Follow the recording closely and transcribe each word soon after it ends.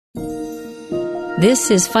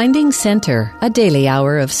This is Finding Center, a daily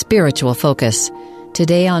hour of spiritual focus.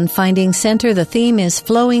 Today on Finding Center, the theme is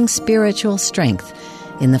flowing spiritual strength.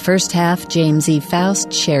 In the first half, James E.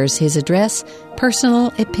 Faust shares his address,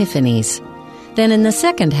 Personal Epiphanies. Then in the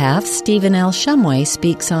second half, Stephen L. Shumway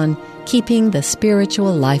speaks on keeping the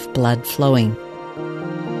spiritual lifeblood flowing.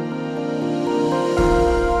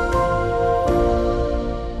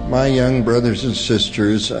 My young brothers and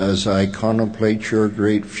sisters, as I contemplate your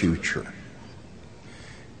great future,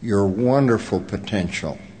 your wonderful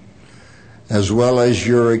potential, as well as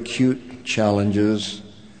your acute challenges,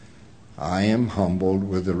 I am humbled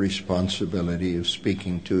with the responsibility of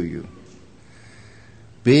speaking to you.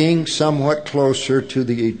 Being somewhat closer to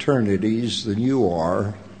the eternities than you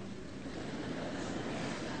are,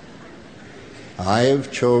 I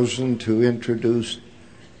have chosen to introduce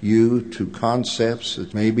you to concepts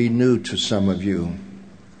that may be new to some of you.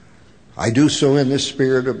 I do so in the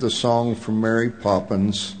spirit of the song from Mary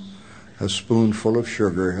Poppins, "A spoonful of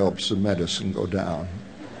sugar helps the medicine go down."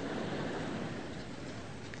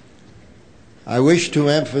 I wish to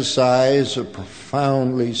emphasize a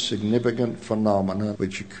profoundly significant phenomenon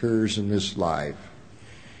which occurs in this life.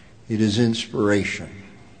 It is inspiration.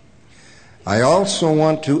 I also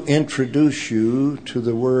want to introduce you to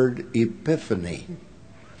the word epiphany.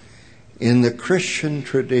 In the Christian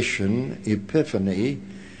tradition, Epiphany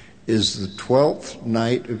is the 12th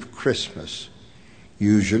night of Christmas,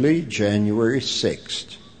 usually January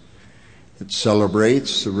 6th. It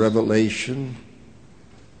celebrates the revelation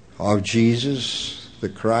of Jesus, the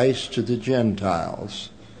Christ, to the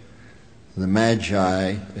Gentiles, the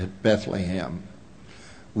Magi at Bethlehem.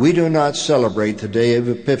 We do not celebrate the day of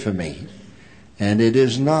Epiphany, and it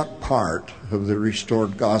is not part of the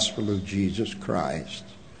restored gospel of Jesus Christ.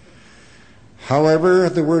 However,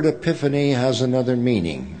 the word epiphany has another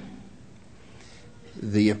meaning.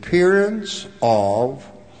 The appearance of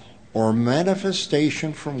or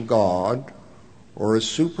manifestation from God or a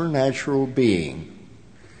supernatural being.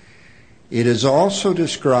 It is also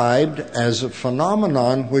described as a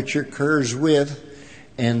phenomenon which occurs with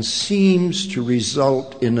and seems to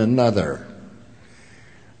result in another.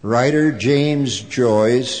 Writer James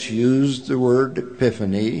Joyce used the word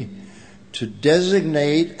epiphany to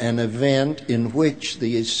designate an event in which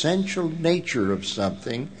the essential nature of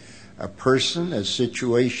something, a person, a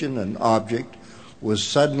situation, an object, was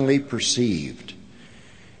suddenly perceived.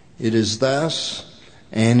 It is thus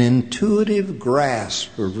an intuitive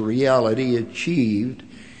grasp of reality achieved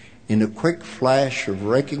in a quick flash of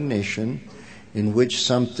recognition in which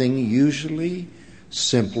something usually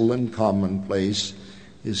simple and commonplace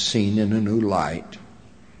is seen in a new light.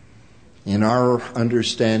 In our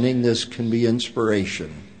understanding, this can be inspiration.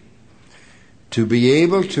 To be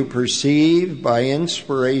able to perceive by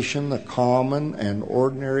inspiration the common and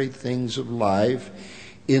ordinary things of life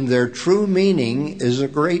in their true meaning is a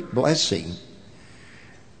great blessing.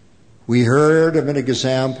 We heard of an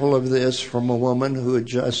example of this from a woman who had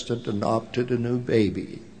just adopted a new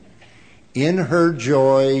baby. In her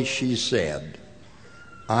joy, she said,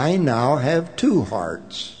 "I now have two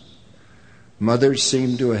hearts." Mothers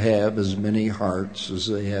seem to have as many hearts as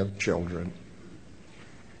they have children.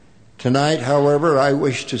 Tonight, however, I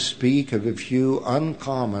wish to speak of a few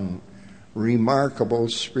uncommon, remarkable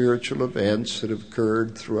spiritual events that have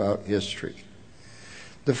occurred throughout history.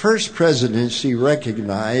 The first presidency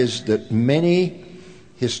recognized that many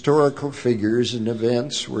historical figures and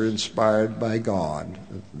events were inspired by God.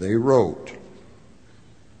 They wrote,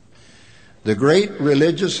 "The great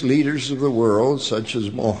religious leaders of the world, such as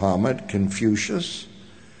Mohammed, Confucius,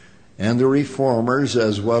 and the reformers,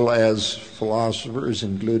 as well as philosophers,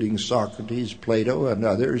 including Socrates, Plato, and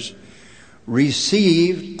others,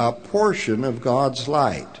 received a portion of God's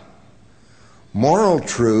light. Moral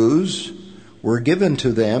truths were given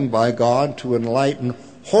to them by God to enlighten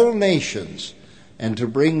whole nations and to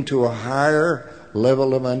bring to a higher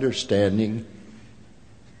level of understanding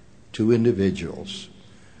to individuals.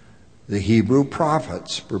 The Hebrew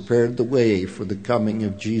prophets prepared the way for the coming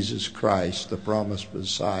of Jesus Christ, the promised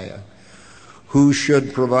Messiah, who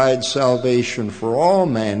should provide salvation for all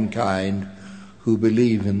mankind who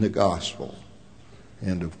believe in the gospel."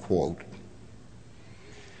 End of quote.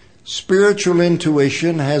 Spiritual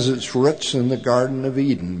intuition has its roots in the Garden of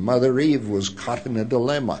Eden. Mother Eve was caught in a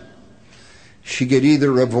dilemma. She could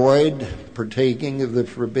either avoid partaking of the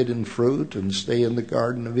forbidden fruit and stay in the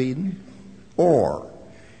Garden of Eden, or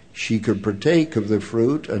she could partake of the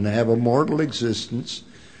fruit and have a mortal existence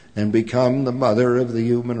and become the mother of the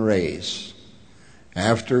human race.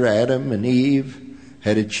 After Adam and Eve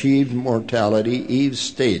had achieved mortality, Eve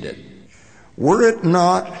stated, "Were it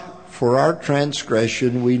not for our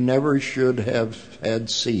transgression we never should have had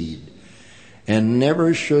seed, and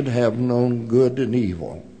never should have known good and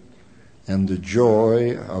evil, and the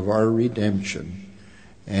joy of our redemption,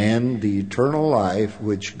 and the eternal life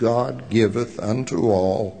which God giveth unto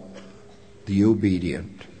all the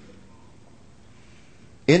obedient.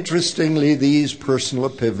 Interestingly, these personal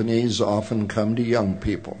epiphanies often come to young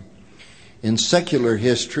people. In secular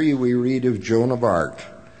history, we read of Joan of Arc,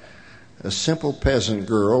 a simple peasant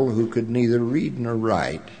girl who could neither read nor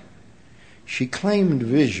write. She claimed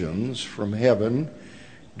visions from heaven,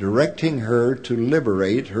 directing her to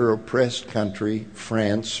liberate her oppressed country,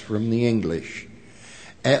 France, from the English.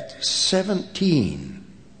 At 17,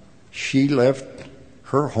 she left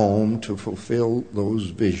her home to fulfill those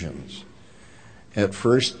visions. At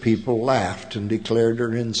first, people laughed and declared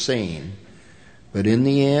her insane, but in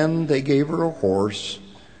the end, they gave her a horse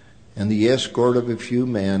and the escort of a few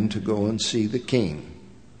men to go and see the king.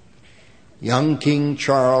 Young King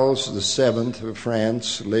Charles VII of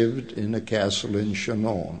France lived in a castle in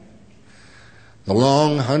Chinon. The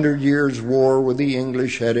long 100 years' war with the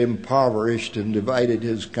English had impoverished and divided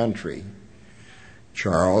his country.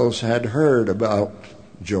 Charles had heard about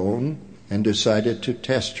Joan and decided to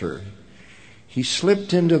test her. He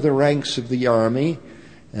slipped into the ranks of the army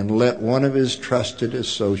and let one of his trusted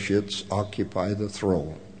associates occupy the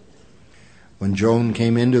throne. When Joan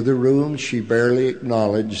came into the room, she barely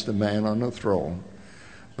acknowledged the man on the throne,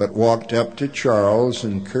 but walked up to Charles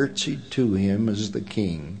and curtsied to him as the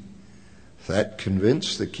king. That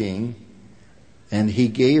convinced the king, and he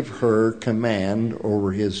gave her command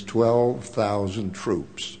over his 12,000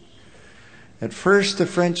 troops. At first, the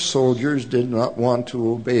French soldiers did not want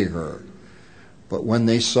to obey her, but when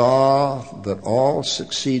they saw that all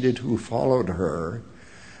succeeded who followed her,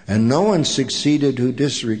 and no one succeeded who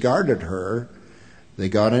disregarded her, they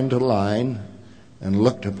got into line and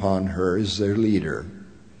looked upon her as their leader.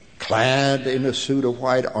 Clad in a suit of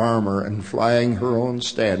white armor and flying her own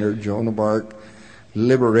standard, Joan of Arc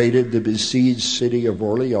liberated the besieged city of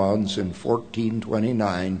Orleans in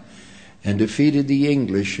 1429 and defeated the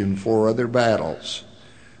English in 4 other battles.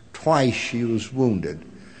 Twice she was wounded,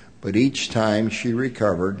 but each time she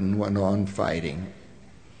recovered and went on fighting.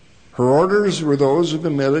 Her orders were those of a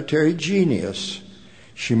military genius.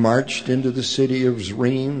 She marched into the city of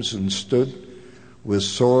Rheims and stood with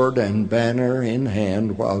sword and banner in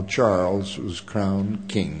hand while Charles was crowned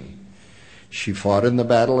king. She fought in the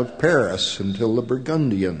Battle of Paris until the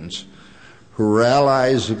Burgundians, who were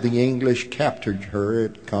allies of the English, captured her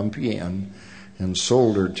at Compiègne and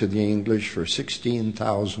sold her to the English for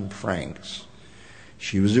 16,000 francs.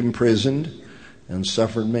 She was imprisoned and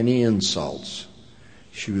suffered many insults.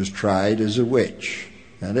 She was tried as a witch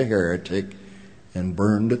and a heretic and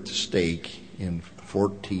burned at the stake in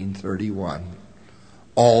 1431,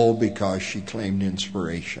 all because she claimed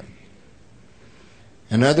inspiration.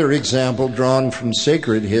 Another example drawn from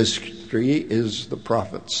sacred history is the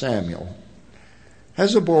prophet Samuel.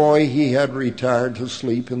 As a boy, he had retired to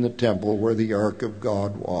sleep in the temple where the ark of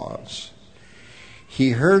God was. He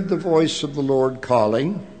heard the voice of the Lord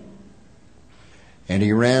calling, and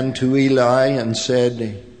he ran to Eli and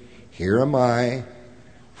said, "Here am I,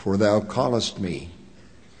 for thou callest me."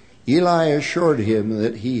 Eli assured him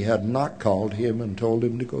that he had not called him and told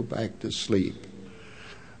him to go back to sleep.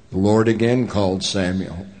 The Lord again called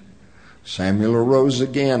Samuel. Samuel arose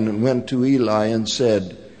again and went to Eli and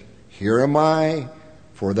said, "Here am I,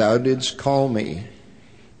 for thou didst call me."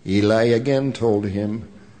 Eli again told him,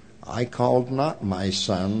 "I called not, my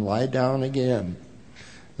son, lie down again."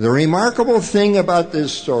 The remarkable thing about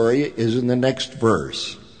this story is in the next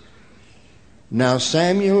verse. Now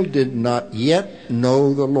Samuel did not yet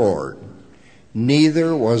know the Lord,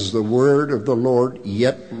 neither was the word of the Lord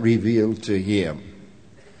yet revealed to him.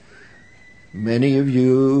 Many of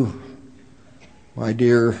you, my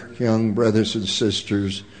dear young brothers and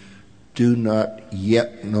sisters, do not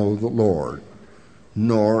yet know the Lord,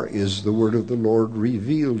 nor is the word of the Lord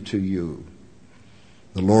revealed to you.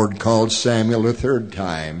 The Lord called Samuel a 3rd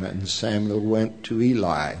time, and Samuel went to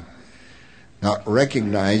Eli, not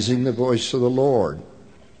recognizing the voice of the Lord.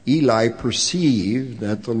 Eli perceived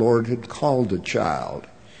that the Lord had called the child.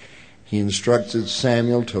 He instructed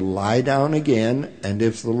Samuel to lie down again, and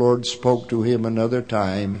if the Lord spoke to him another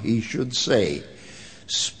time, he should say,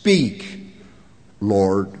 "Speak,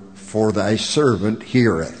 Lord, for thy servant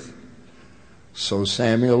heareth." So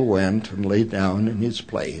Samuel went and lay down in his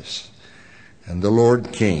place. And the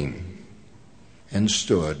Lord came and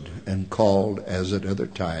stood and called as at other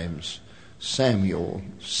times, "Samuel,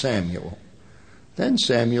 Samuel." Then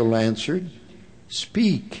Samuel answered,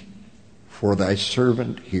 "Speak, for thy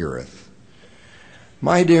servant heareth."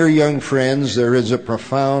 My dear young friends, there is a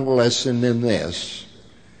profound lesson in this.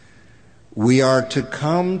 We are to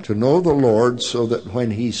come to know the Lord so that when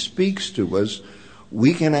He speaks to us,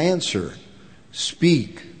 we can answer,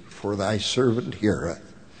 "Speak, for thy servant heareth."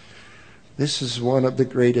 This is one of the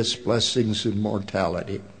greatest blessings in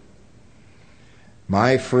mortality.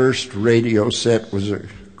 My first radio set was a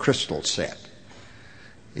crystal set.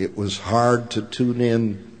 It was hard to tune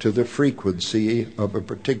in to the frequency of a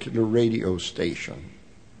particular radio station.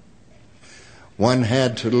 One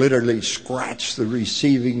had to literally scratch the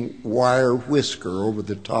receiving wire whisker over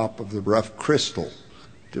the top of the rough crystal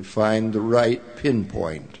to find the right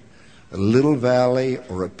pinpoint, a little valley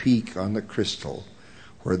or a peak on the crystal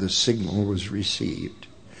where the signal was received.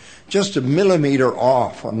 Just a millimeter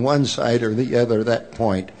off on one side or the other, that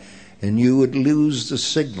point, and you would lose the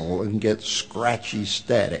signal and get scratchy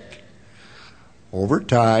static. Over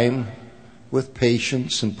time, with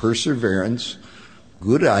patience and perseverance,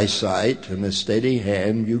 good eyesight, and a steady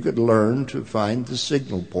hand, you could learn to find the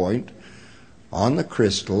signal point on the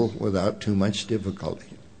crystal without too much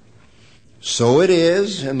difficulty. So it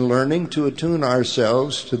is in learning to attune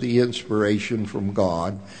ourselves to the inspiration from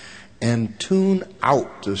God and tune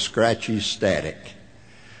out the scratchy static.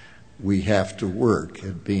 We have to work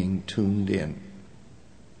at being tuned in.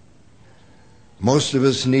 Most of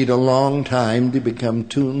us need a long time to become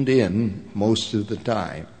tuned in most of the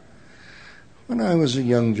time. When I was a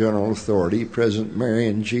young general authority, President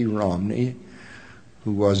Marion G. Romney,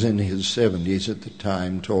 who was in his 70s at the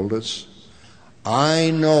time, told us,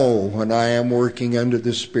 "I know when I am working under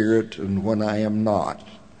the Spirit and when I am not."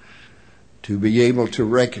 To be able to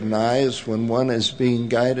recognize when one is being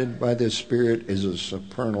guided by the Spirit is a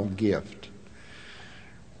supernal gift.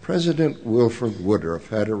 President Wilford Woodruff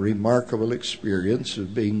had a remarkable experience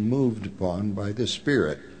of being moved upon by the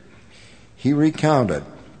Spirit. He recounted,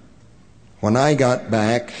 "When I got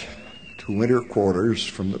back to winter quarters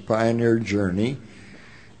from the pioneer journey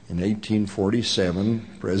in 1847,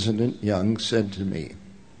 President Young said to me,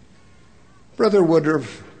 'Brother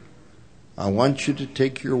Woodruff, I want you to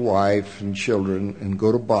take your wife and children and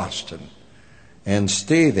go to Boston and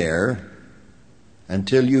stay there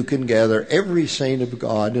until you can gather every saint of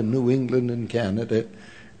God in New England and Canada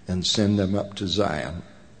and send them up to Zion.'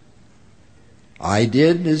 I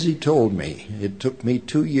did as he told me. It took me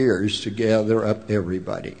 2 years to gather up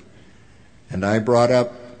everybody. And I brought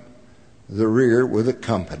up the rear with a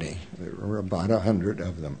company. There were about 100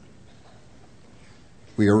 of them.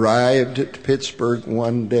 We arrived at Pittsburgh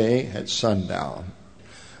one day at sundown.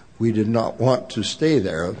 We did not want to stay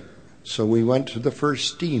there, so we went to the first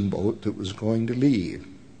steamboat that was going to leave.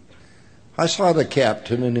 I saw the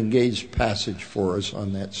captain and engaged passage for us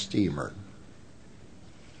on that steamer.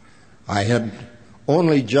 I had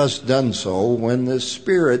only just done so when the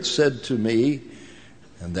Spirit said to me,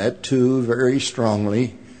 and that too very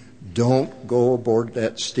strongly, "Don't go aboard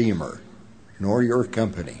that steamer, nor your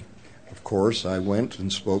company." Of course, I went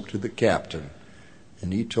and spoke to the captain,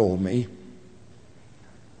 and he told me,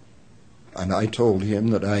 and I told him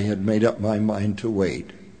that I had made up my mind to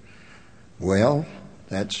wait. Well,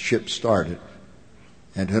 that ship started,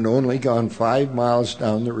 and had only gone 5 miles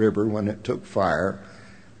down the river when it took fire,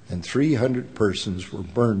 and 300 persons were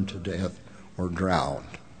burned to death or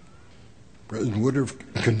drowned. President Woodruff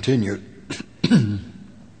continued,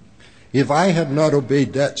 "If I had not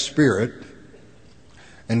obeyed that Spirit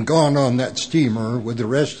and gone on that steamer with the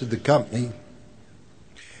rest of the company,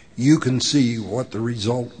 you can see what the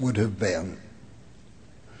result would have been."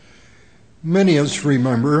 Many of us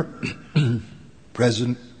remember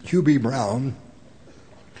President Hugh B. Brown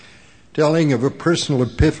telling of a personal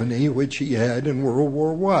epiphany which he had in World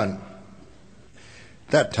War I.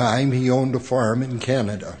 That time he owned a farm in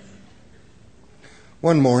Canada.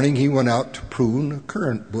 One morning he went out to prune a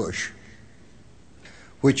currant bush,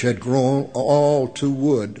 which had grown all to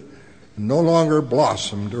wood, and no longer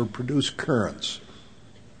blossomed or produced currants.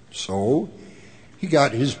 So he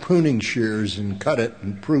got his pruning shears and cut it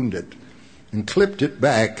and pruned it and clipped it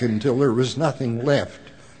back until there was nothing left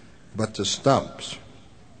but the stumps.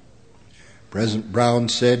 President Brown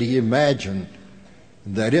said he imagined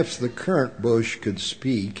that if the currant bush could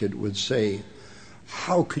speak, it would say,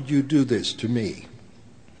 "How could you do this to me?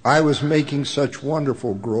 I was making such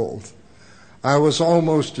wonderful growth. I was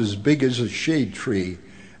almost as big as a shade tree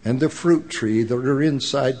and the fruit tree that are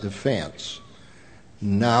inside the fence.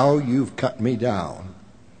 Now you've cut me down."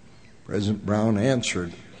 President Brown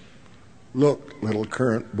answered, "Look, little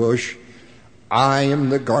currant bush, I am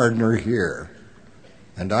the gardener here,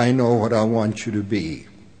 and I know what I want you to be.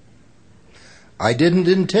 I didn't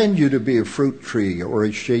intend you to be a fruit tree or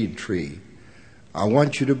a shade tree. I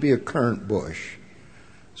want you to be a currant bush.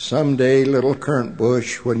 Someday, little currant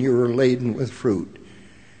bush, when you are laden with fruit,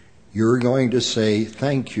 you're going to say,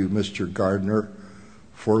 "Thank you, Mr. Gardener,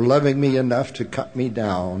 for loving me enough to cut me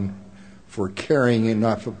down, for caring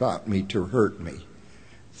enough about me to hurt me.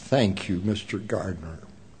 Thank you, Mr. Gardener."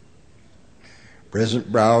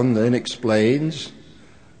 President Brown then explains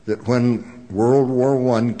that when World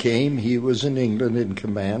War I came, he was in England in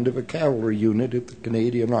command of a cavalry unit of the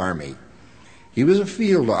Canadian Army. He was a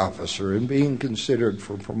field officer and being considered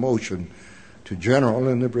for promotion to general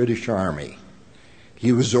in the British Army.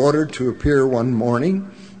 He was ordered to appear one morning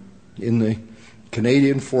in the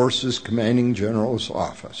Canadian Forces Commanding General's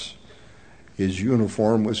office. His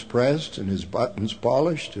uniform was pressed and his buttons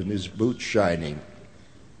polished and his boots shining.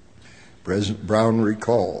 President Brown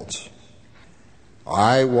recalls,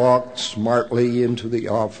 "I walked smartly into the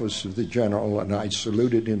office of the general and I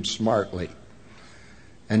saluted him smartly.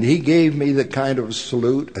 And he gave me the kind of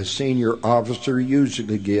salute a senior officer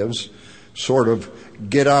usually gives, sort of,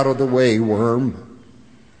 'Get out of the way, worm.'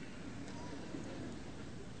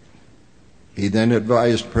 He then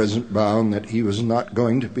advised President Brown that he was not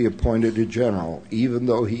going to be appointed a general, even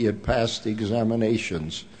though he had passed the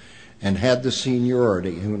examinations and had the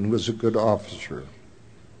seniority and was a good officer.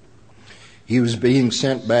 He was being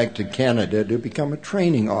sent back to Canada to become a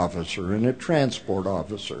training officer and a transport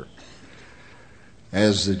officer.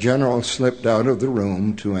 As the general slipped out of the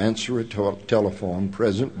room to answer a telephone,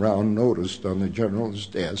 President Brown noticed on the general's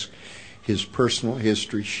desk his personal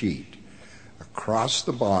history sheet. Across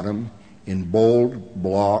the bottom, in bold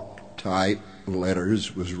block type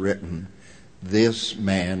letters, was written, "This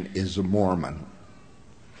man is a Mormon."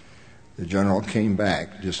 The general came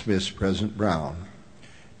back, dismissed President Brown,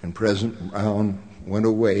 and President Brown went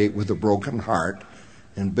away with a broken heart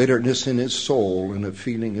and bitterness in his soul and a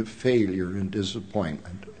feeling of failure and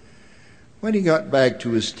disappointment. When he got back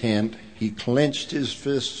to his tent, he clenched his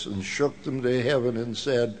fists and shook them to heaven and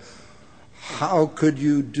said, "How could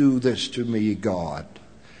you do this to me, God?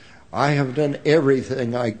 I have done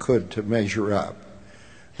everything I could to measure up.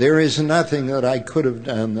 There is nothing that I could have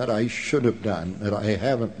done, that I should have done, that I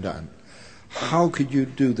haven't done. How could you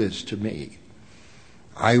do this to me?"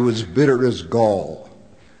 I was bitter as gall.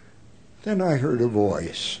 Then I heard a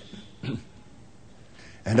voice,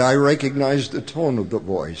 and I recognized the tone of the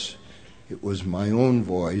voice. It was my own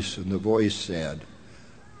voice, and the voice said,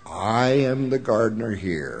 "I am the gardener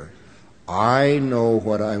here. I know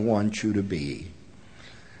what I want you to be."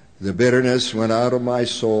 The bitterness went out of my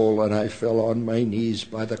soul, and I fell on my knees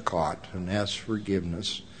by the cot and asked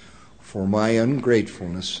forgiveness for my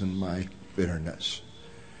ungratefulness and my bitterness.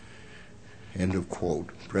 End of quote.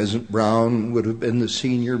 President Brown would have been the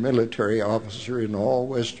senior military officer in all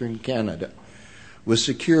Western Canada with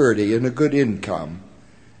security and a good income,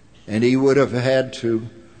 and he would have had to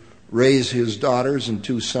raise his daughters and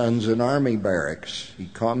 2 sons in army barracks. He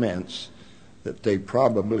comments that they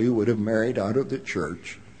probably would have married out of the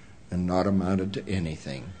church and not amounted to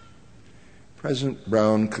anything. President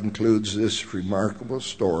Brown concludes this remarkable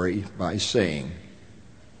story by saying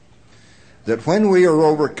that when we are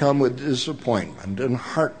overcome with disappointment and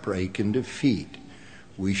heartbreak and defeat,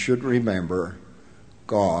 we should remember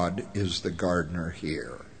God is the gardener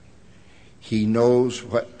here. He knows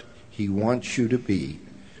what he wants you to be.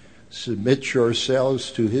 Submit yourselves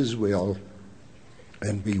to his will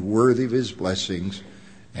and be worthy of his blessings,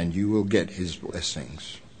 and you will get his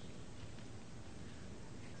blessings.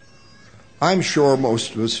 I'm sure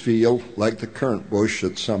most of us feel like the currant bush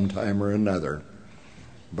at some time or another.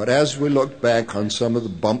 But as we look back on some of the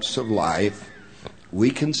bumps of life,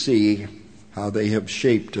 we can see how they have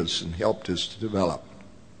shaped us and helped us to develop.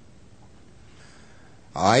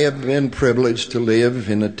 I have been privileged to live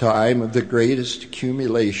in a time of the greatest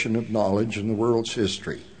accumulation of knowledge in the world's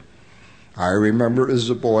history. I remember as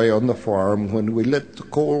a boy on the farm when we lit the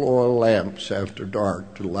coal oil lamps after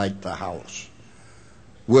dark to light the house.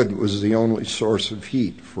 Wood was the only source of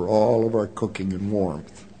heat for all of our cooking and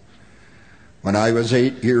warmth. When I was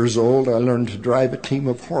 8 years old, I learned to drive a team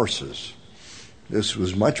of horses. This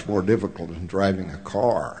was much more difficult than driving a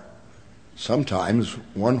car. Sometimes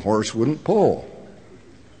one horse wouldn't pull.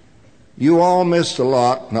 You all missed a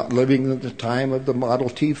lot not living at the time of the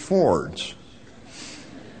Model T Fords.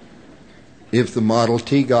 If the Model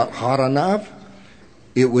T got hot enough,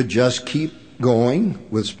 it would just keep going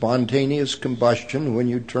with spontaneous combustion when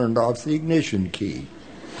you turned off the ignition key.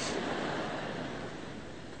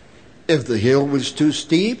 If the hill was too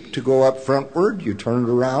steep to go up frontward, you turned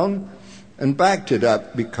around and backed it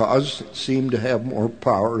up because it seemed to have more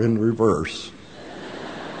power in reverse.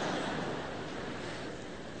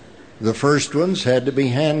 The first ones had to be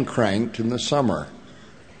hand cranked in the summer.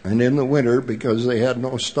 and in the winter because they had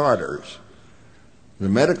no starters. The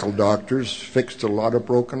medical doctors fixed a lot of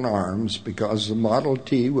broken arms because the Model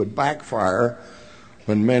T would backfire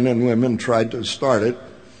when men and women tried to start it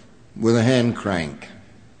with a hand crank.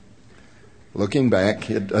 Looking back,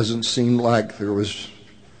 it doesn't seem like there was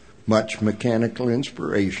much mechanical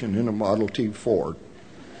inspiration in a Model T Ford.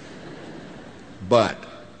 But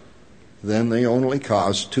then they only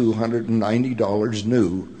cost $290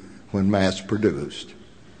 new when mass-produced.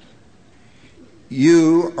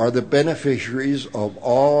 You are the beneficiaries of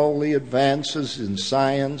all the advances in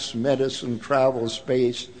science, medicine, travel,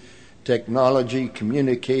 space, technology,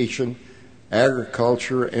 communication,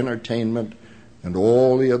 agriculture, entertainment, and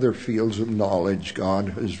all the other fields of knowledge God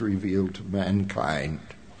has revealed to mankind.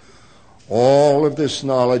 All of this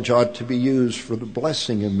knowledge ought to be used for the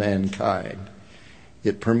blessing of mankind.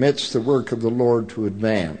 It permits the work of the Lord to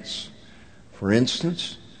advance. For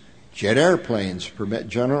instance, jet airplanes permit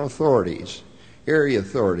general authorities, area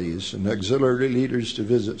authorities, and auxiliary leaders to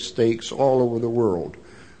visit stakes all over the world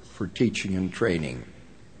for teaching and training.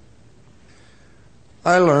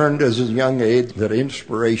 I learned as a young age that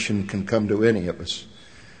inspiration can come to any of us.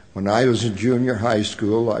 When I was in junior high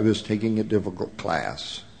school, I was taking a difficult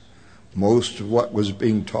class. Most of what was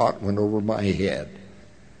being taught went over my head.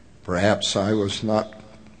 Perhaps I was not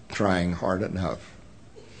trying hard enough.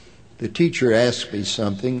 The teacher asked me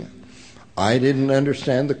something. I didn't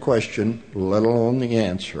understand the question, let alone the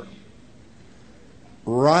answer.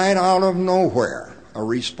 Right out of nowhere, a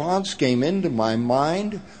response came into my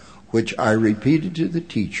mind, which I repeated to the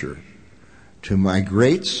teacher. To my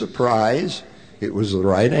great surprise, it was the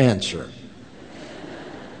right answer.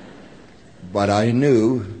 But I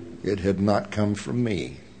knew it had not come from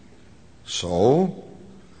me. So,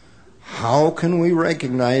 how can we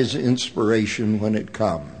recognize inspiration when it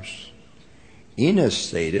comes? Enos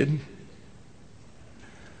stated,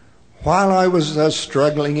 "While I was thus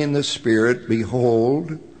struggling in the Spirit,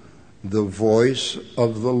 behold, the voice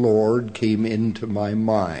of the Lord came into my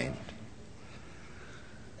mind."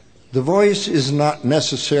 The voice is not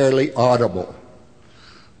necessarily audible.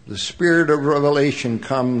 The spirit of revelation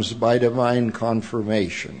comes by divine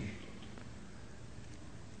confirmation.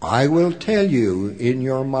 I will tell you in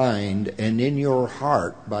your mind and in your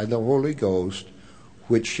heart by the Holy Ghost,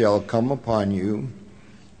 which shall come upon you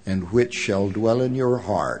and which shall dwell in your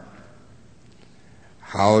heart.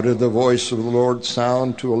 How did the voice of the Lord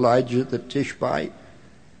sound to Elijah the Tishbite?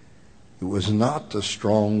 It was not the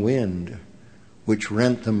strong wind which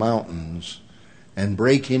rent the mountains and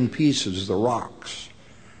break in pieces the rocks,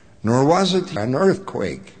 nor was it an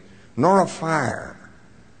earthquake, nor a fire.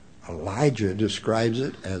 Elijah describes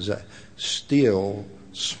it as a still,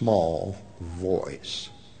 small voice.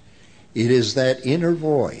 It is that inner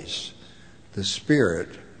voice, the Spirit,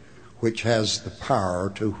 which has the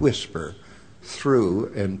power to whisper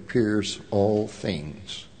through and pierce all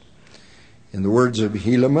things. In the words of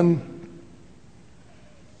Helaman,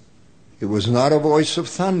 it was not a voice of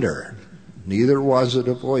thunder, neither was it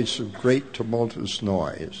a voice of great tumultuous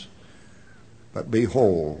noise. But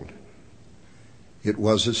behold, it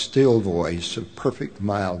was a still voice of perfect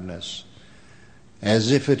mildness,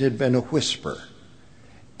 as if it had been a whisper,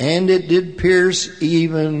 and it did pierce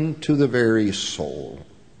even to the very soul.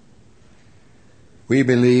 We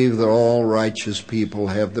believe that all righteous people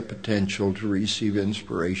have the potential to receive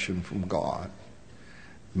inspiration from God.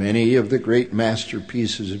 Many of the great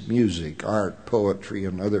masterpieces of music, art, poetry,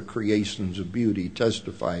 and other creations of beauty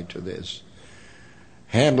testify to this.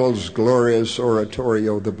 Handel's glorious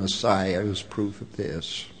oratorio, The Messiah, is proof of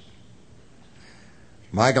this.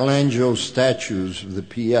 Michelangelo's statues of the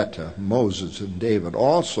Pietà, Moses and David,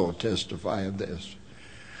 also testify of this.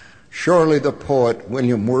 Surely the poet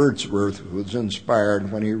William Wordsworth was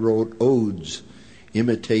inspired when he wrote odes,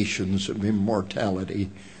 imitations of immortality,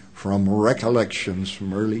 from recollections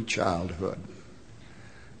from early childhood.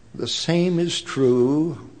 The same is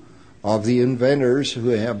true of the inventors who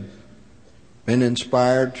have been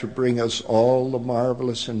inspired to bring us all the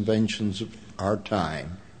marvelous inventions of our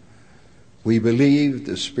time. We believe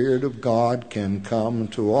the Spirit of God can come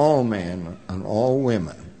to all men and all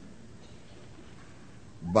women.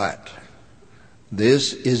 But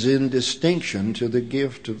this is in distinction to the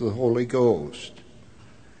gift of the Holy Ghost.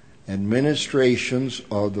 Administrations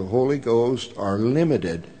of the Holy Ghost are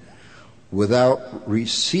limited without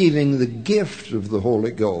receiving the gift of the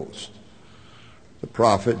Holy Ghost. The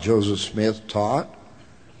prophet Joseph Smith taught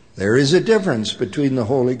there is a difference between the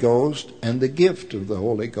Holy Ghost and the gift of the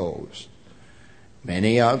Holy Ghost.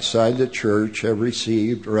 Many outside the church have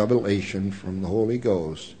received revelation from the Holy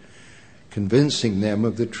Ghost, convincing them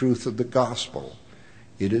of the truth of the gospel,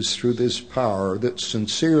 It is through this power that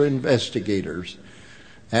sincere investigators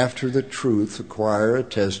after the truth acquire a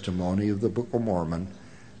testimony of the Book of Mormon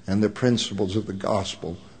and the principles of the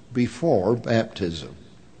gospel before baptism.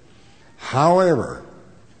 However,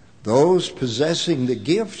 those possessing the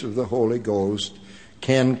gift of the Holy Ghost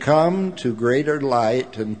can come to greater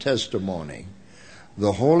light and testimony.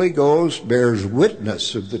 The Holy Ghost bears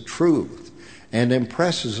witness of the truth and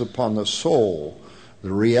impresses upon the soul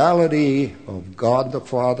the reality of God the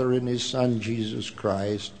Father and His Son Jesus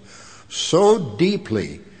Christ so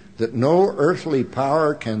deeply that no earthly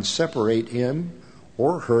power can separate him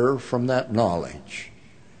or her from that knowledge.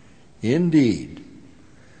 Indeed,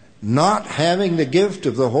 not having the gift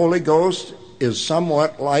of the Holy Ghost is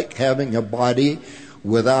somewhat like having a body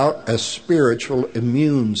without a spiritual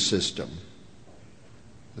immune system.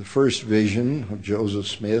 The first vision of Joseph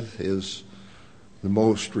Smith is the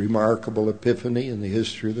most remarkable epiphany in the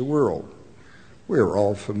history of the world. We're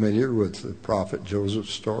all familiar with the prophet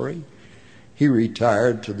Joseph's story. He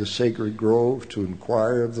retired to the sacred grove to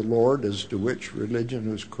inquire of the Lord as to which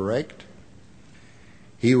religion was correct.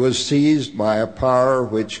 He was seized by a power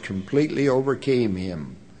which completely overcame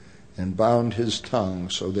him and bound his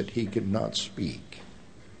tongue so that he could not speak.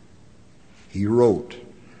 He wrote,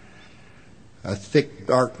 "A thick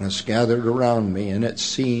darkness gathered around me, and it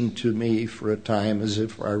seemed to me for a time as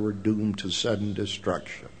if I were doomed to sudden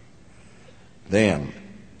destruction. Then,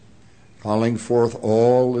 calling forth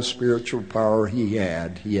all the spiritual power he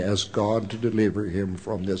had, he asked God to deliver him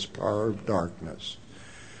from this power of darkness.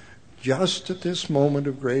 Just at this moment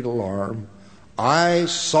of great alarm, I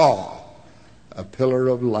saw a pillar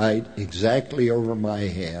of light exactly over my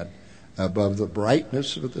head, above the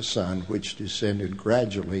brightness of the sun, which descended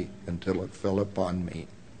gradually until it fell upon me.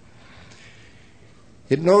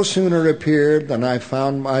 It no sooner appeared than I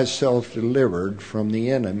found myself delivered from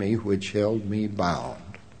the enemy which held me bound."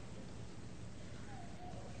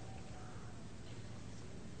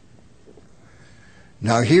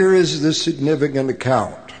 Now here is the significant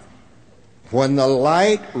account. "When the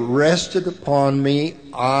light rested upon me,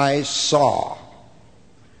 I saw"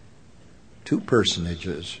 two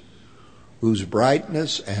personages whose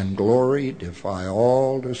brightness and glory defy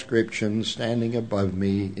all description, standing above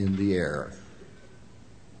me in the air.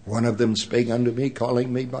 "One of them spake unto me,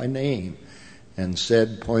 calling me by name, and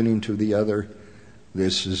said, pointing to the other,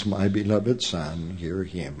 This is my beloved Son, hear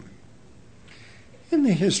him." In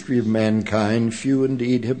the history of mankind, few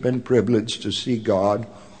indeed have been privileged to see God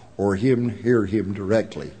or hear him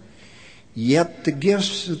directly. Yet the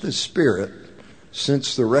gifts of the Spirit,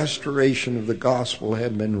 since the restoration of the gospel,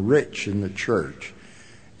 have been rich in the church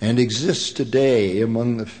and exist today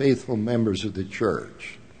among the faithful members of the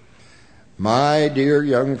church. My dear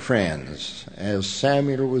young friends, as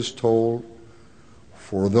Samuel was told,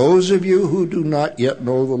 "For those of you who do not yet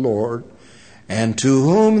know the Lord, and to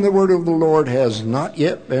whom the word of the Lord has not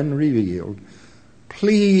yet been revealed,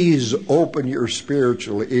 please open your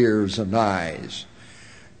spiritual ears and eyes.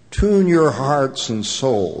 Tune your hearts and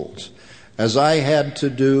souls, as I had to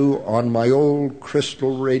do on my old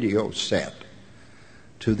crystal radio set,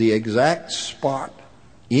 to the exact spot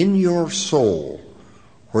in your soul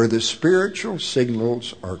where the spiritual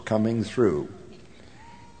signals are coming through.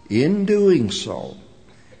 In doing so,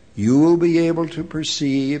 you will be able to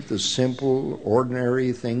perceive the simple,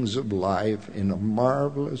 ordinary things of life in a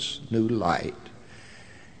marvelous new light.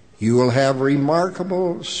 You will have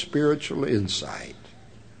remarkable spiritual insight.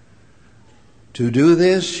 To do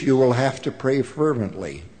this, you will have to pray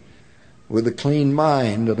fervently, with a clean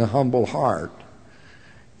mind and a humble heart.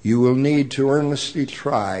 You will need to earnestly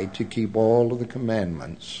try to keep all of the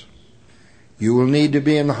commandments. You will need to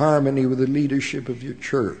be in harmony with the leadership of your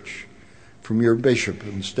church, from your bishop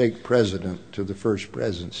and stake president to the first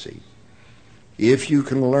presidency. If you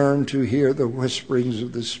can learn to hear the whisperings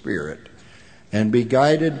of the Spirit and be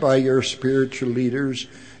guided by your spiritual leaders,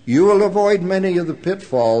 you will avoid many of the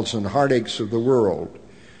pitfalls and heartaches of the world.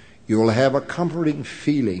 You will have a comforting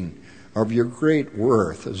feeling of your great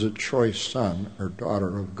worth as a choice son or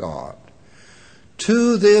daughter of God.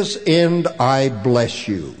 To this end I bless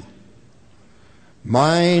you.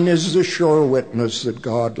 Mine is the sure witness that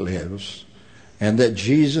God lives, and that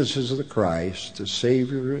Jesus is the Christ, the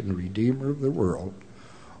Savior and Redeemer of the world.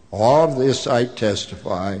 Of this I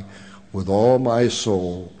testify with all my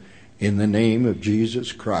soul, in the name of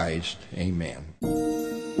Jesus Christ. Amen.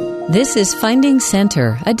 This is Finding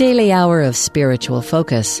Center, a daily hour of spiritual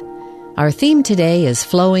focus. Our theme today is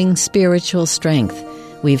Flowing Spiritual Strength.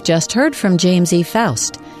 We've just heard from James E.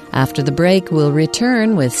 Faust. After the break, we'll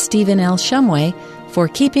return with Stephen L. Shumway for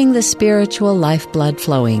Keeping the Spiritual Lifeblood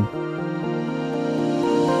Flowing.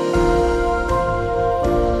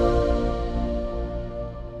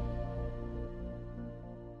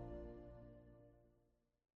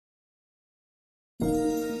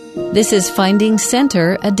 This is Finding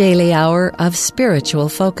Center, a daily hour of spiritual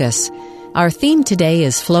focus. Our theme today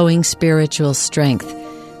is Flowing Spiritual Strength.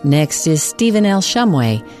 Next is Stephen L.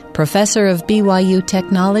 Shumway, professor of BYU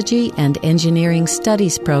Technology and Engineering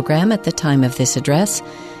Studies program at the time of this address,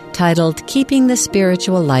 titled Keeping the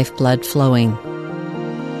Spiritual Lifeblood Flowing.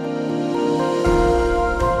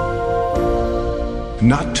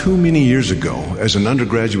 Not too many years ago, as an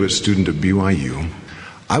undergraduate student at BYU,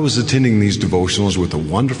 I was attending these devotionals with a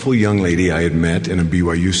wonderful young lady I had met in a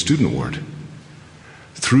BYU student ward.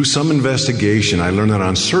 Through some investigation, I learned that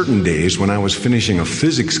on certain days when I was finishing a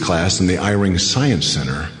physics class in the Eyring Science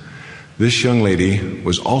Center, this young lady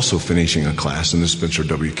was also finishing a class in the Spencer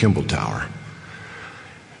W. Kimball Tower.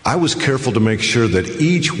 I was careful to make sure that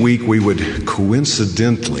each week we would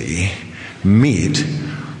coincidentally meet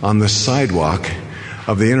on the sidewalk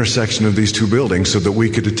of the intersection of these two buildings so that we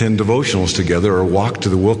could attend devotionals together or walk to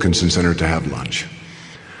the Wilkinson Center to have lunch.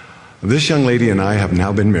 This young lady and I have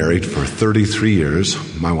now been married for 33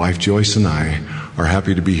 years. My wife Joyce and I are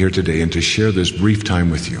happy to be here today and to share this brief time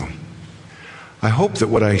with you. I hope that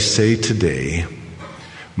what I say today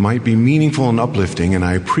might be meaningful and uplifting, and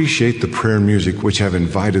I appreciate the prayer and music which have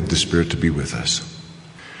invited the Spirit to be with us.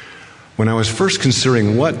 When I was first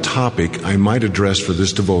considering what topic I might address for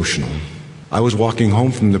this devotional, I was walking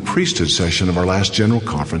home from the priesthood session of our last general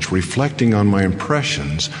conference, reflecting on my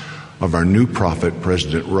impressions of our new prophet,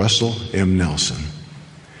 President Russell M. Nelson.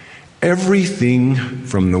 Everything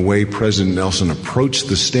from the way President Nelson approached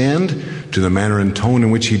the stand, to the manner and tone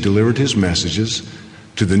in which he delivered his messages,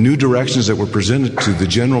 to the new directions that were presented to the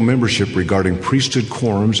general membership regarding priesthood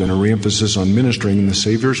quorums and a reemphasis on ministering in the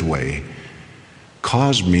Savior's way,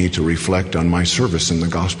 caused me to reflect on my service in the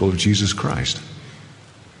gospel of Jesus Christ.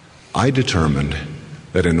 I determined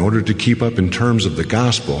that in order to keep up in terms of the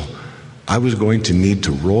gospel, I was going to need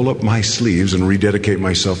to roll up my sleeves and rededicate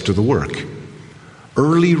myself to the work.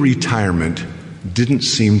 Early retirement didn't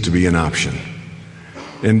seem to be an option.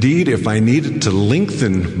 Indeed, if I needed to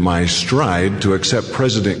lengthen my stride to accept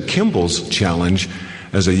President Kimball's challenge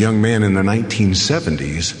as a young man in the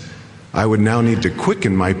 1970s, I would now need to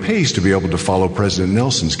quicken my pace to be able to follow President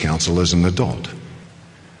Nelson's counsel as an adult.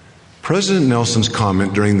 President Nelson's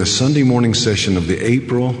comment during the Sunday morning session of the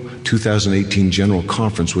April 2018 General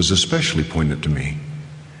Conference was especially poignant to me.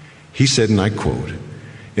 He said, and I quote,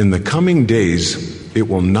 "In the coming days, it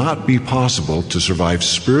will not be possible to survive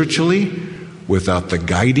spiritually without the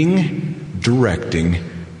guiding, directing,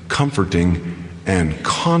 comforting, and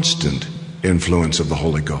constant influence of the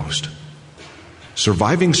Holy Ghost."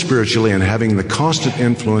 Surviving spiritually and having the constant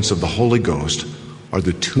influence of the Holy Ghost are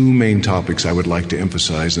the two main topics I would like to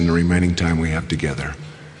emphasize in the remaining time we have together.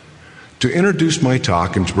 To introduce my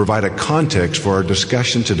talk and to provide a context for our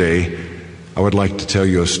discussion today, I would like to tell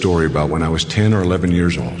you a story about when I was 10 or 11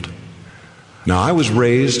 years old. Now, I was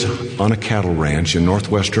raised on a cattle ranch in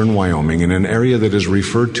northwestern Wyoming in an area that is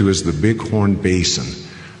referred to as the Bighorn Basin,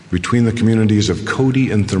 between the communities of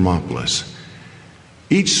Cody and Thermopolis.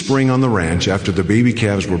 Each spring on the ranch, after the baby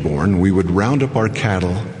calves were born, we would round up our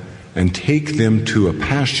cattle and take them to a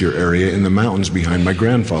pasture area in the mountains behind my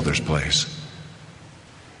grandfather's place.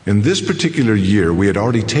 In this particular year, we had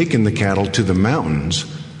already taken the cattle to the mountains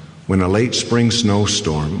when a late spring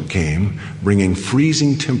snowstorm came, bringing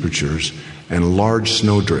freezing temperatures and large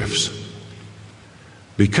snow drifts.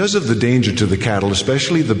 Because of the danger to the cattle,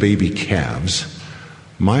 especially the baby calves,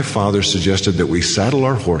 my father suggested that we saddle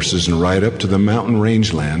our horses and ride up to the mountain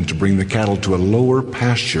rangeland to bring the cattle to a lower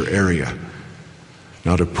pasture area.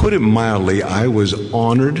 Now, to put it mildly, I was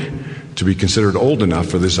honored to be considered old enough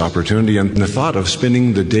for this opportunity, and the thought of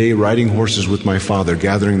spending the day riding horses with my father,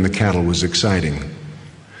 gathering the cattle, was exciting.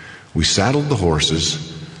 We saddled the horses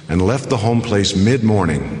and left the home place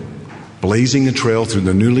mid-morning, blazing a trail through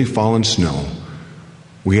the newly fallen snow.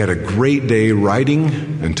 We had a great day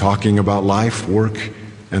riding and talking about life, work,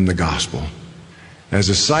 and the gospel. As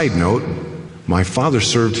a side note, my father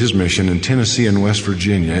served his mission in Tennessee and West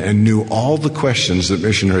Virginia and knew all the questions that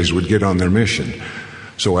missionaries would get on their mission.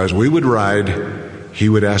 So as we would ride, he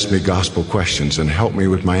would ask me gospel questions and help me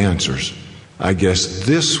with my answers. I guess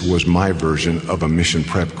this was my version of a mission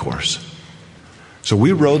prep course. So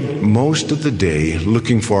we rode most of the day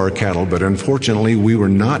looking for our cattle, but unfortunately we were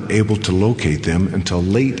not able to locate them until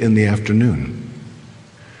late in the afternoon.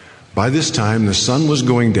 By this time, the sun was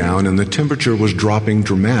going down and the temperature was dropping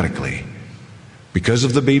dramatically. Because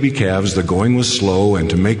of the baby calves, the going was slow, and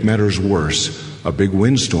to make matters worse, a big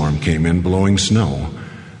windstorm came in, blowing snow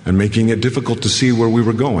and making it difficult to see where we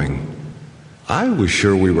were going. I was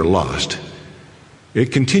sure we were lost.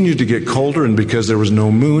 It continued to get colder, and because there was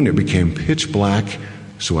no moon, it became pitch black,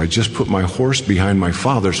 So I just put my horse behind my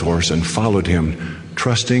father's horse and followed him,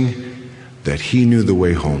 trusting that he knew the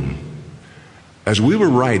way home. As we were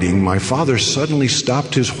riding, my father suddenly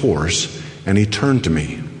stopped his horse and he turned to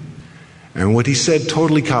me. And what he said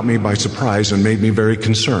totally caught me by surprise and made me very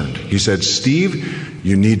concerned. He said, "Steve,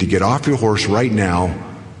 you need to get off your horse right now.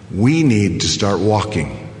 We need to start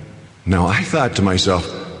walking." Now I thought to myself,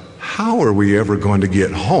 how are we ever going to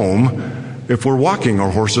get home if we're walking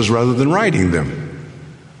our horses rather than riding them?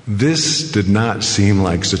 This did not seem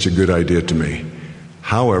like such a good idea to me.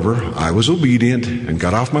 However, I was obedient and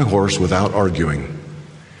got off my horse without arguing.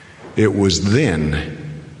 It was then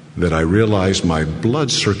that I realized my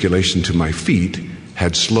blood circulation to my feet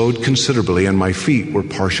had slowed considerably and my feet were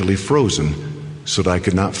partially frozen so that I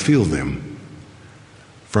could not feel them.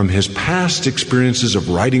 From his past experiences of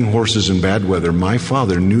riding horses in bad weather, my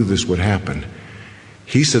father knew this would happen.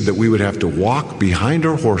 He said that we would have to walk behind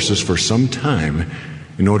our horses for some time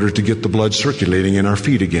in order to get the blood circulating in our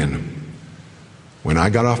feet again. When I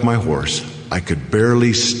got off my horse, I could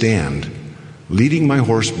barely stand. Leading my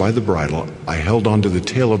horse by the bridle, I held onto the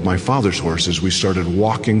tail of my father's horse as we started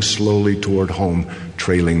walking slowly toward home,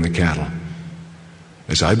 trailing the cattle.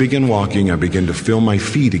 As I began walking, I began to feel my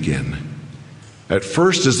feet again. At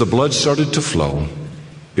first, as the blood started to flow,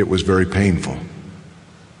 it was very painful.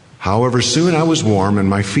 However, soon I was warm and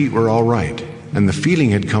my feet were all right, and the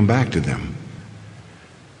feeling had come back to them.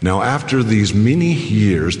 Now, after these many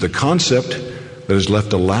years, the concept that has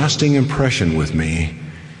left a lasting impression with me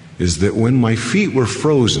is that when my feet were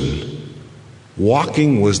frozen,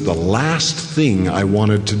 walking was the last thing I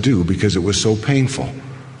wanted to do because it was so painful.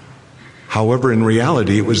 However, in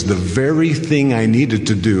reality, it was the very thing I needed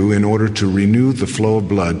to do in order to renew the flow of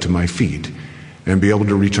blood to my feet and be able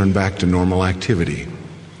to return back to normal activity.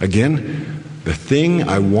 Again, the thing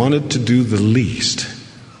I wanted to do the least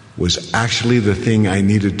was actually the thing I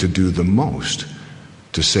needed to do the most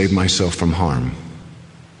to save myself from harm.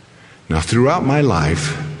 Now, throughout my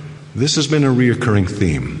life, this has been a reoccurring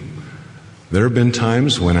theme. There have been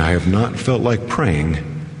times when I have not felt like praying,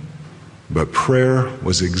 but prayer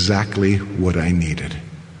was exactly what I needed.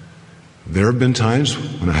 There have been times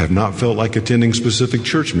when I have not felt like attending specific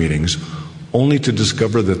church meetings, only to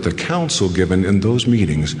discover that the counsel given in those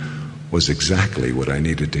meetings was exactly what I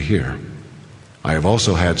needed to hear. I have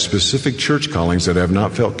also had specific church callings that I have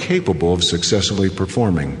not felt capable of successfully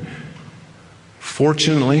performing.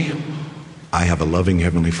 Fortunately, I have a loving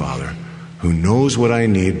Heavenly Father who knows what I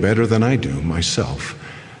need better than I do myself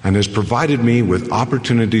and has provided me with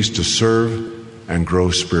opportunities to serve and grow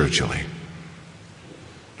spiritually.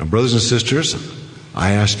 Now, brothers and sisters,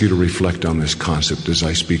 I ask you to reflect on this concept as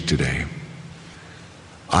I speak today.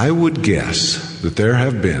 I would guess that there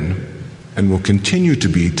have been and will continue to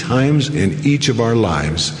be times in each of our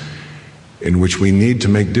lives in which we need to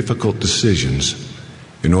make difficult decisions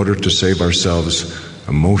in order to save ourselves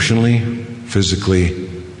emotionally, physically,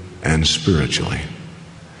 and spiritually.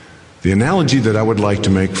 The analogy that I would like to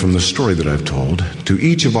make from the story that I've told to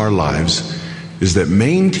each of our lives is that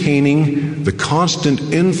maintaining the constant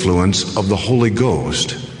influence of the Holy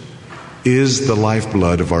Ghost is the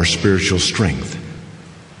lifeblood of our spiritual strength,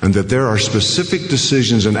 and that there are specific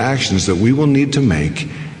decisions and actions that we will need to make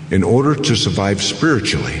in order to survive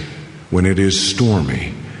spiritually when it is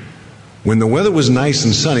stormy. When the weather was nice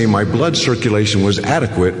and sunny, my blood circulation was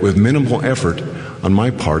adequate with minimal effort on my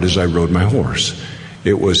part as I rode my horse.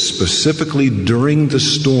 It was specifically during the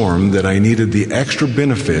storm that I needed the extra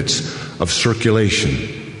benefits of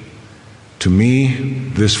circulation. To me,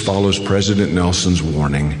 this follows President Nelson's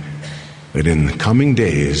warning that in the coming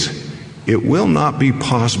days, it will not be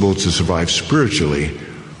possible to survive spiritually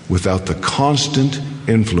without the constant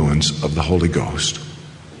influence of the Holy Ghost.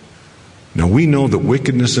 Now, we know that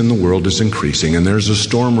wickedness in the world is increasing, and there's a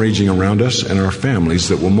storm raging around us and our families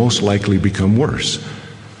that will most likely become worse.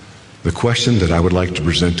 The question that I would like to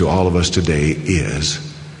present to all of us today is,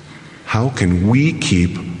 how can we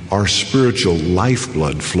keep our spiritual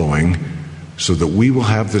lifeblood flowing so that we will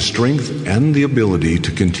have the strength and the ability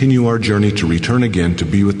to continue our journey to return again to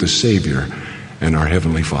be with the Savior and our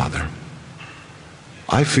Heavenly Father?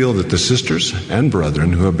 I feel that the sisters and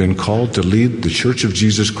brethren who have been called to lead the Church of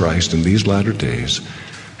Jesus Christ in these latter days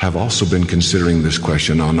have also been considering this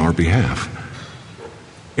question on our behalf.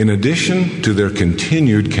 In addition to their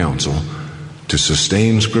continued counsel to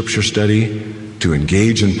sustain Scripture study, to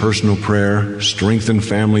engage in personal prayer, strengthen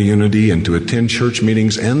family unity, and to attend church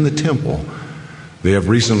meetings and the temple, they have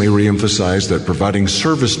recently reemphasized that providing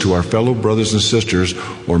service to our fellow brothers and sisters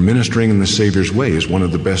or ministering in the Savior's way is one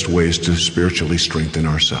of the best ways to spiritually strengthen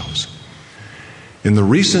ourselves. In the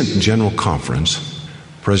recent General Conference,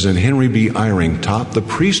 President Henry B. Eyring taught the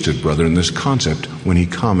priesthood brethren this concept when he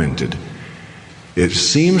commented, "It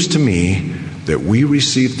seems to me that we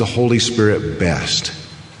receive the Holy Spirit best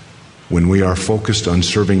when we are focused on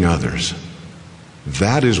serving others.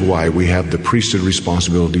 That is why we have the priesthood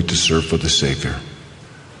responsibility to serve for the Savior.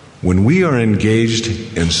 When we are engaged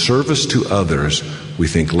in service to others, we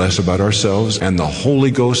think less about ourselves, and the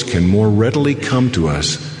Holy Ghost can more readily come to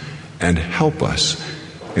us and help us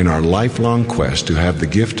in our lifelong quest to have the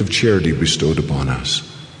gift of charity bestowed upon us."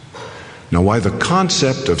 Now, while the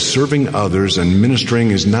concept of serving others and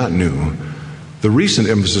ministering is not new, the recent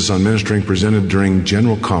emphasis on ministering presented during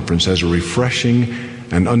General Conference has a refreshing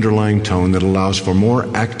and underlying tone that allows for more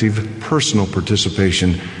active personal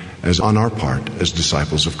participation as on our part as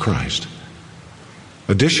disciples of Christ.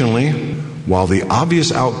 Additionally, while the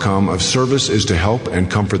obvious outcome of service is to help and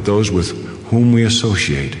comfort those with whom we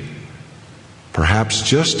associate, perhaps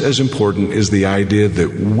just as important is the idea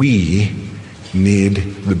that we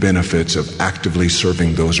need the benefits of actively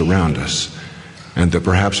serving those around us, and that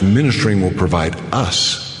perhaps ministering will provide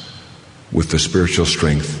us with the spiritual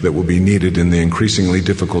strength that will be needed in the increasingly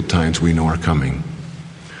difficult times we know are coming.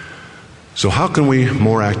 So how can we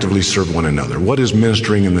more actively serve one another? What is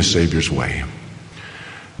ministering in the Savior's way?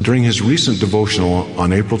 During his recent devotional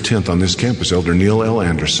on April 10th on this campus, Elder Neil L.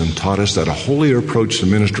 Anderson taught us that a holier approach to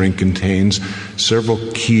ministering contains several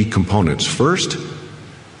key components. First,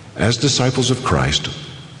 as disciples of Christ,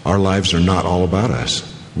 our lives are not all about us.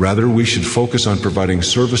 Rather, we should focus on providing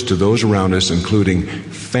service to those around us, including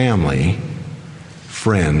family,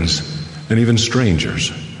 friends, and even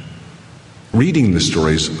strangers. Reading the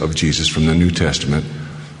stories of Jesus from the New Testament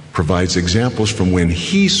provides examples from when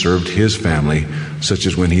he served his family, such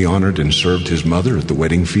as when he honored and served his mother at the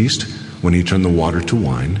wedding feast, when he turned the water to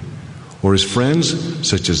wine, or his friends,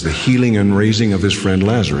 such as the healing and raising of his friend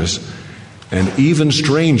Lazarus, and even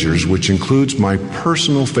strangers, which includes my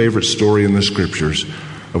personal favorite story in the Scriptures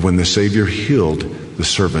of when the Savior healed the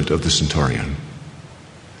servant of the centurion.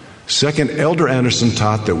 Second, Elder Anderson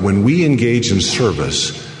taught that when we engage in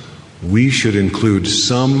service, we should include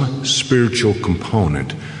some spiritual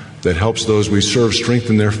component that helps those we serve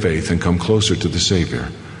strengthen their faith and come closer to the Savior.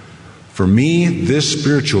 For me, this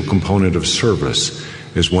spiritual component of service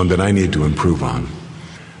is one that I need to improve on.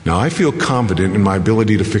 Now, I feel confident in my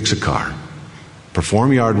ability to fix a car,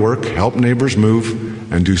 perform yard work, help neighbors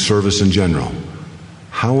move, and do service in general.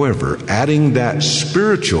 However, adding that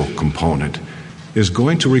spiritual component is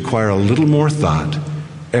going to require a little more thought,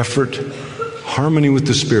 effort, harmony with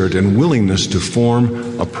the Spirit, and willingness to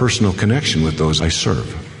form a personal connection with those I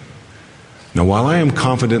serve. Now, while I am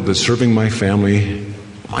confident that serving my family,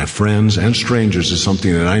 my friends, and strangers is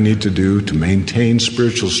something that I need to do to maintain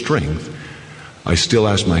spiritual strength, I still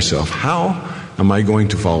ask myself, how am I going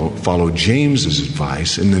to follow James's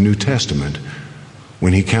advice in the New Testament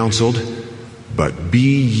when he counseled, "But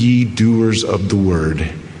be ye doers of the word,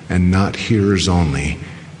 and not hearers only,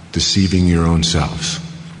 deceiving your own selves"?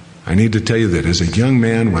 I need to tell you that as a young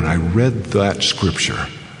man, when I read that scripture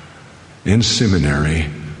in seminary,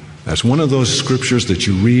 that's one of those scriptures that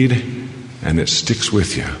you read and it sticks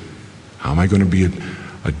with you. How am I going to be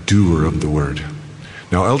a doer of the word?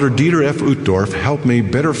 Now, Elder Dieter F. Uchtdorf helped me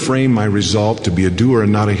better frame my resolve to be a doer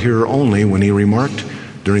and not a hearer only when he remarked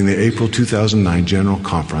during the April 2009 General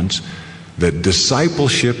Conference that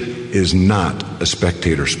discipleship is not a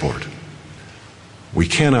spectator sport. We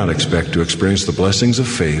cannot expect to experience the blessings of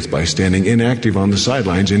faith by standing inactive on the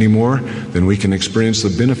sidelines any more than we can experience the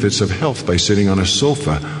benefits of health by sitting on a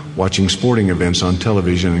sofa watching sporting events on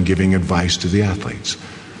television and giving advice to the athletes.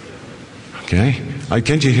 Okay?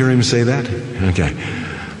 Can't you hear him say that? Okay.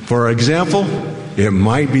 For example, it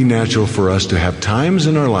might be natural for us to have times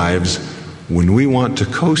in our lives when we want to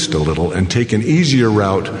coast a little and take an easier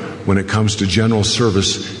route when it comes to general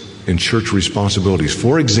service and church responsibilities.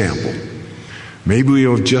 For example, maybe we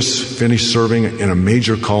have just finished serving in a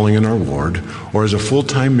major calling in our ward or as a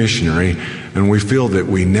full-time missionary, and we feel that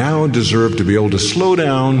we now deserve to be able to slow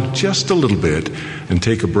down just a little bit and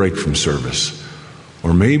take a break from service.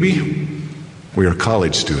 Or maybe we are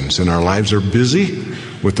college students and our lives are busy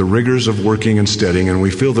with the rigors of working and studying, and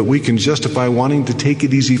we feel that we can justify wanting to take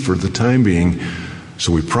it easy for the time being,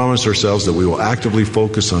 so we promise ourselves that we will actively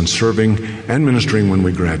focus on serving and ministering when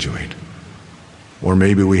we graduate. Or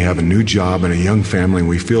maybe we have a new job and a young family, and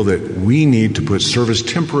we feel that we need to put service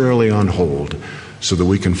temporarily on hold so that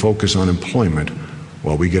we can focus on employment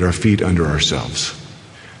while we get our feet under ourselves.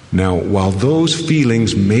 Now, while those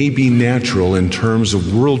feelings may be natural in terms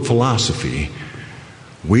of world philosophy,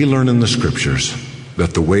 we learn in the Scriptures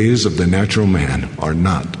that the ways of the natural man are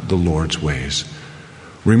not the Lord's ways.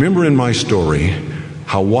 Remember in my story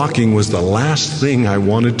how walking was the last thing I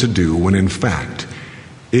wanted to do, when in fact,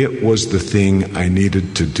 it was the thing I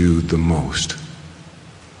needed to do the most.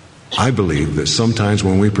 I believe that sometimes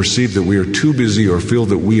when we perceive that we are too busy or feel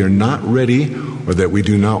that we are not ready or that we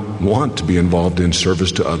do not want to be involved in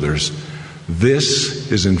service to others,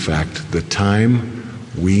 this is in fact the time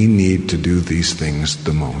we need to do these things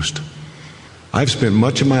the most. I've spent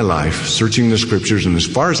much of my life searching the Scriptures, and as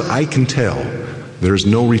far as I can tell, there is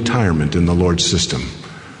no retirement in the Lord's system.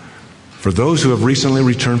 For those who have recently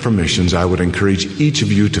returned from missions, I would encourage each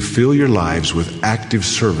of you to fill your lives with active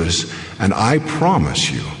service, and I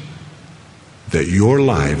promise you that your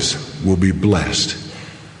lives will be blessed,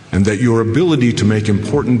 and that your ability to make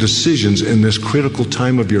important decisions in this critical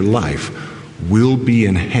time of your life will be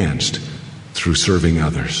enhanced through serving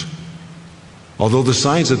others. Although the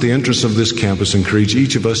signs at the entrance of this campus encourage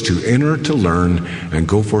each of us to enter to learn and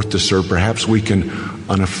go forth to serve, perhaps we can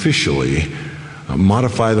unofficially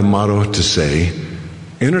modify the motto to say,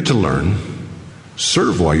 enter to learn,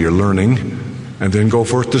 serve while you're learning, and then go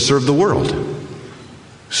forth to serve the world.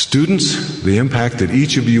 Students, the impact that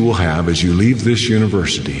each of you will have as you leave this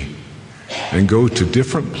university and go to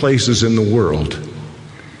different places in the world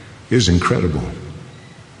is incredible.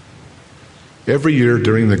 Every year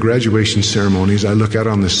during the graduation ceremonies, I look out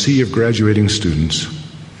on the sea of graduating students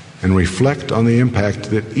and reflect on the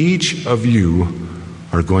impact that each of you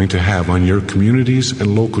are going to have on your communities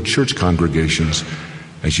and local church congregations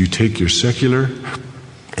as you take your secular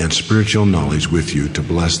and spiritual knowledge with you to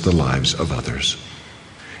bless the lives of others.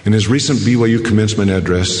 In his recent BYU commencement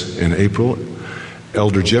address in April,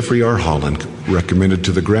 Elder Jeffrey R. Holland recommended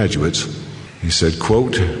to the graduates, he said,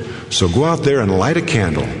 quote, "So go out there and light a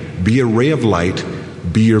candle, be a ray of light,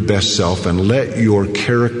 be your best self, and let your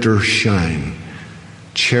character shine.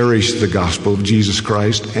 Cherish the gospel of Jesus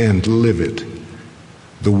Christ and live it.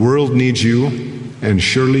 The world needs you, and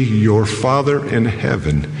surely your Father in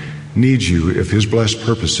heaven needs you if his blessed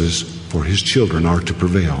purposes for his children are to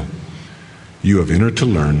prevail. You have entered to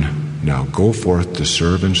learn, now go forth to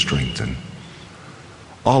serve and strengthen."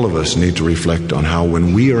 All of us need to reflect on how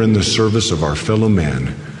when we are in the service of our fellow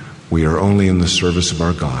man, we are only in the service of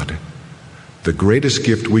our God. The greatest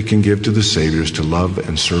gift we can give to the Savior is to love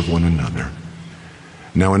and serve one another.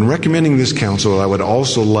 Now, in recommending this counsel, I would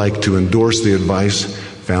also like to endorse the advice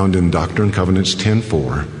found in Doctrine and Covenants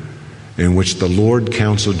 10:4, in which the Lord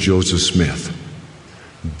counseled Joseph Smith.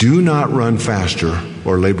 Do not run faster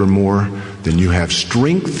or labor more than you have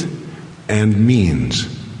strength and means,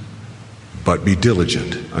 but be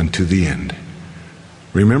diligent unto the end.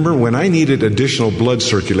 Remember, when I needed additional blood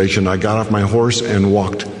circulation, I got off my horse and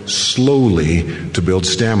walked slowly to build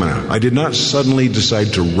stamina. I did not suddenly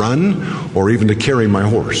decide to run or even to carry my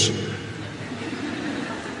horse.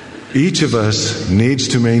 Each of us needs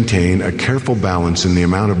to maintain a careful balance in the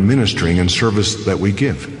amount of ministering and service that we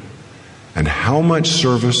give. And how much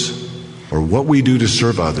service or what we do to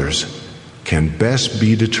serve others can best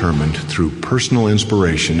be determined through personal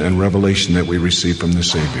inspiration and revelation that we receive from the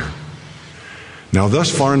Savior. Now, thus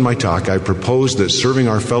far in my talk, I propose that serving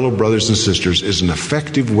our fellow brothers and sisters is an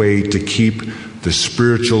effective way to keep the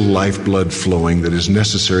spiritual lifeblood flowing that is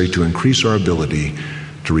necessary to increase our ability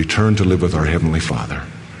to return to live with our Heavenly Father.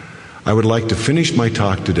 I would like to finish my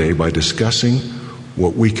talk today by discussing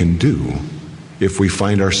what we can do if we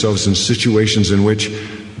find ourselves in situations in which,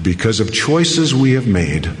 because of choices we have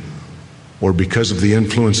made, or because of the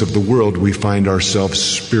influence of the world, we find ourselves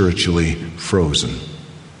spiritually frozen,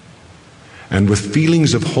 and with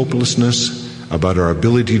feelings of hopelessness about our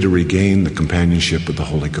ability to regain the companionship of the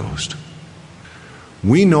Holy Ghost.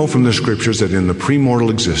 We know from the Scriptures that in the premortal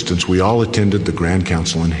existence we all attended the Grand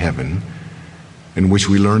Council in heaven, in which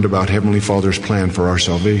we learned about Heavenly Father's plan for our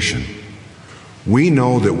salvation. We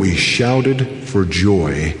know that we shouted for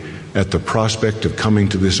joy at the prospect of coming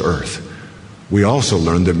to this earth. We also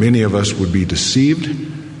learned that many of us would be deceived,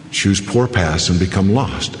 choose poor paths, and become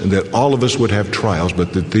lost, and that all of us would have trials,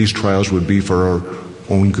 but that these trials would be for our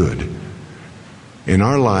own good. In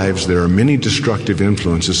our lives, there are many destructive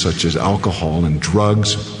influences such as alcohol and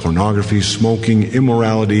drugs, pornography, smoking,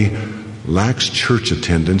 immorality, lax church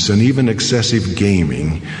attendance, and even excessive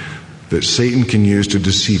gaming that Satan can use to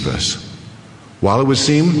deceive us. While it would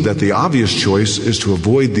seem that the obvious choice is to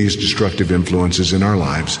avoid these destructive influences in our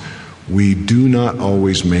lives, we do not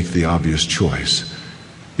always make the obvious choice.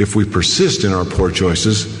 If we persist in our poor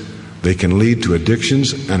choices, they can lead to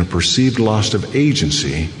addictions and a perceived loss of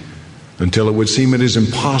agency until it would seem it is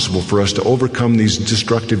impossible for us to overcome these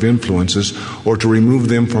destructive influences or to remove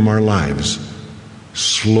them from our lives.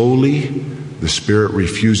 Slowly, the Spirit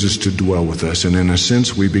refuses to dwell with us, and in a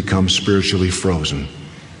sense, we become spiritually frozen.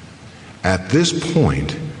 At this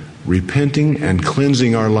point, repenting and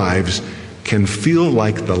cleansing our lives can feel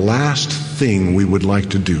like the last thing we would like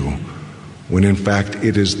to do, when in fact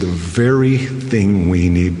it is the very thing we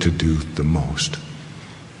need to do the most.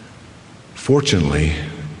 Fortunately,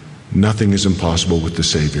 nothing is impossible with the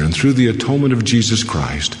Savior, and through the atonement of Jesus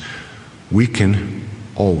Christ, we can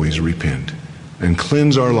always repent and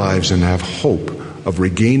cleanse our lives and have hope of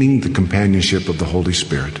regaining the companionship of the Holy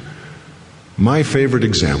Spirit. My favorite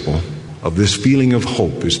example of this feeling of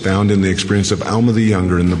hope is found in the experience of Alma the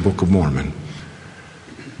Younger in the Book of Mormon.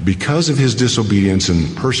 Because of his disobedience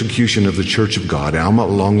and persecution of the Church of God, Alma,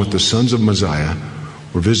 along with the sons of Mosiah,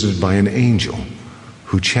 were visited by an angel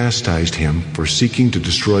who chastised him for seeking to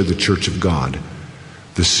destroy the Church of God.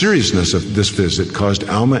 The seriousness of this visit caused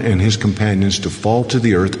Alma and his companions to fall to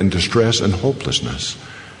the earth in distress and hopelessness.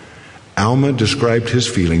 Alma described his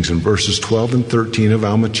feelings in verses 12 and 13 of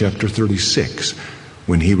Alma chapter 36,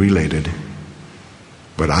 when he related,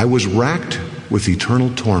 "But I was racked with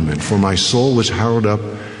eternal torment, for my soul was harrowed up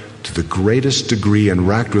to the greatest degree and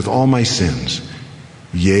racked with all my sins.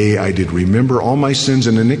 Yea, I did remember all my sins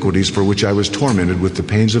and iniquities for which I was tormented with the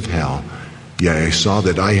pains of hell. Yea, I saw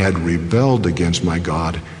that I had rebelled against my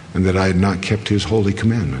God, and that I had not kept his holy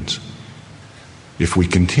commandments." If we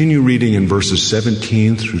continue reading in verses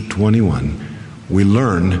 17 through 21, we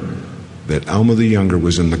learn that Alma the Younger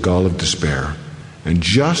was in the gall of despair. And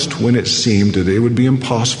just when it seemed that it would be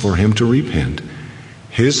impossible for him to repent,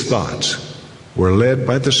 his thoughts were led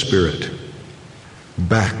by the Spirit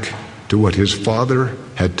back to what his father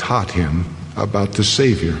had taught him about the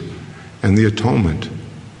Savior and the atonement,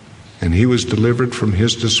 and he was delivered from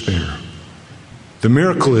his despair. The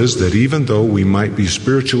miracle is that even though we might be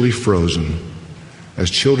spiritually frozen, as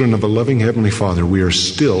children of a loving Heavenly Father, we are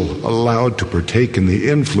still allowed to partake in the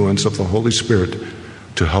influence of the Holy Spirit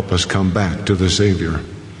to help us come back to the Savior.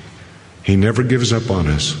 He never gives up on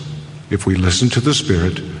us if we listen to the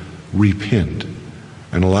Spirit, repent,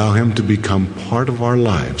 and allow Him to become part of our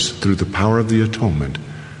lives through the power of the atonement.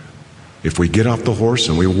 If we get off the horse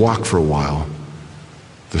and we walk for a while,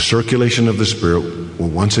 the circulation of the Spirit will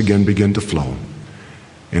once again begin to flow.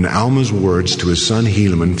 In Alma's words to his son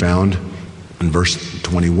Helaman, found in verse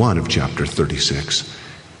 21 of chapter 36,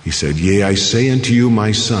 he said, "Yea, I say unto you,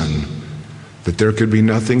 my son, that there could be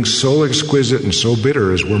nothing so exquisite and so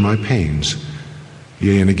bitter as were my pains.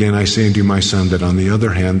 Yea, and again I say unto you, my son, that on the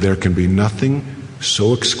other hand there can be nothing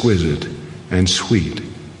so exquisite and sweet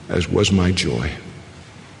as was my joy."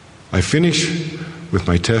 I finish with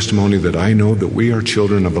my testimony that I know that we are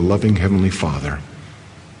children of a loving Heavenly Father.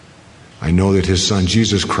 I know that His Son,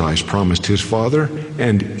 Jesus Christ, promised His Father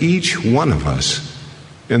and each one of us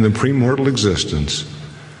in the premortal existence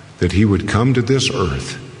that He would come to this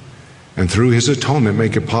earth and through His atonement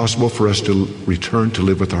make it possible for us to return to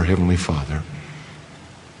live with our Heavenly Father.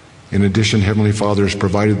 In addition, Heavenly Father has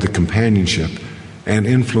provided the companionship and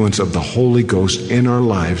influence of the Holy Ghost in our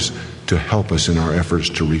lives to help us in our efforts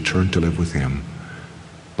to return to live with Him.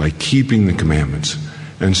 By keeping the commandments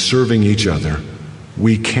and serving each other,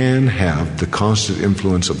 we can have the constant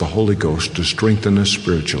influence of the Holy Ghost to strengthen us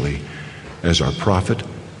spiritually, as our prophet,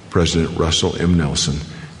 President Russell M. Nelson,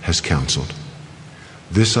 has counseled.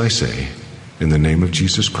 This I say in the name of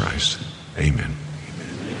Jesus Christ. Amen.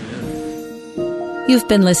 You've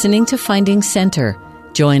been listening to Finding Center.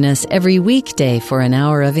 Join us every weekday for an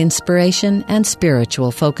hour of inspiration and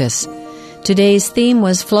spiritual focus. Today's theme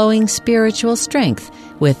was Flowing Spiritual Strength,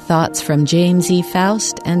 with thoughts from James E.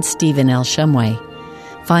 Faust and Stephen L. Shumway.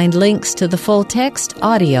 Find links to the full text,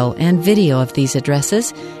 audio, and video of these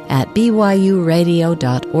addresses at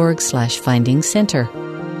byuradio.org/Finding Center.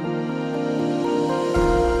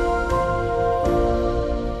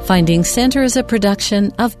 Finding Center is a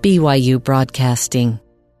production of BYU Broadcasting.